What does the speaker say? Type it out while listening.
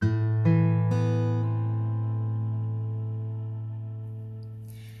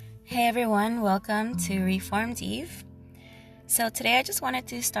Hey everyone, welcome to Reformed Eve. So today I just wanted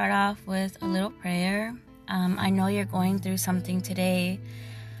to start off with a little prayer. I know you're going through something today.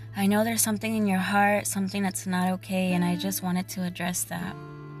 I know there's something in your heart, something that's not okay, and I just wanted to address that.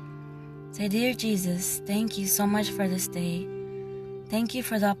 Say, Dear Jesus, thank you so much for this day. Thank you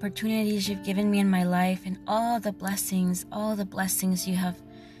for the opportunities you've given me in my life and all the blessings you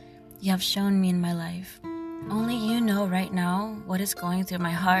have shown me in my life. Only you know right now what is going through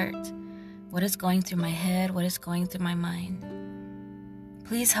my heart, what is going through my head, what is going through my mind.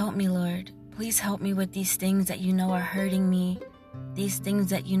 Please help me, Lord. Please help me with these things that you know are hurting me, these things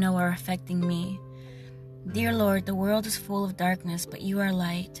that you know are affecting me. Dear Lord, the world is full of darkness, but you are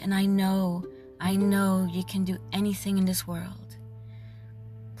light, and I know you can do anything in this world.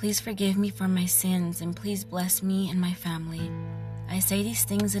 Please forgive me for my sins, and please bless me and my family. I say these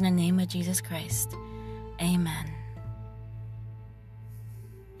things in the name of Jesus Christ. Amen.